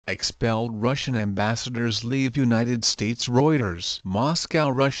Expelled Russian ambassadors leave United States Reuters. Moscow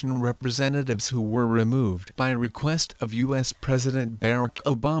Russian representatives who were removed by request of U.S. President Barack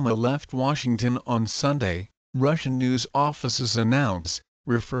Obama left Washington on Sunday, Russian news offices announced,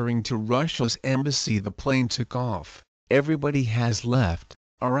 referring to Russia's embassy. The plane took off. Everybody has left.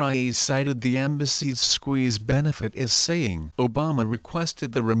 RIA cited the embassy's squeeze benefit as saying Obama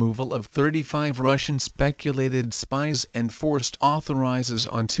requested the removal of 35 Russian speculated spies and forced authorizes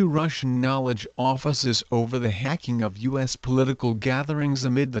on 2 Russian knowledge offices over the hacking of U.S. political gatherings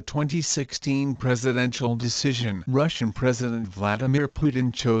amid the 2016 presidential decision. Russian President Vladimir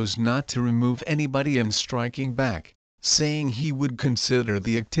Putin chose not to remove anybody in striking back, saying he would consider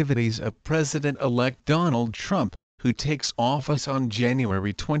the activities of President-elect Donald Trump, who takes office on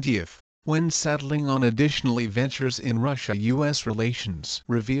January 20, when settling on additional ventures in Russia-U.S. relations.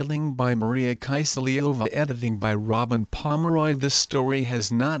 Revealing by Maria Kiselyova, editing by Robin Pomeroy. This story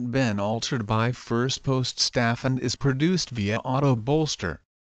has not been altered by First Post staff and is produced via Auto Bolster.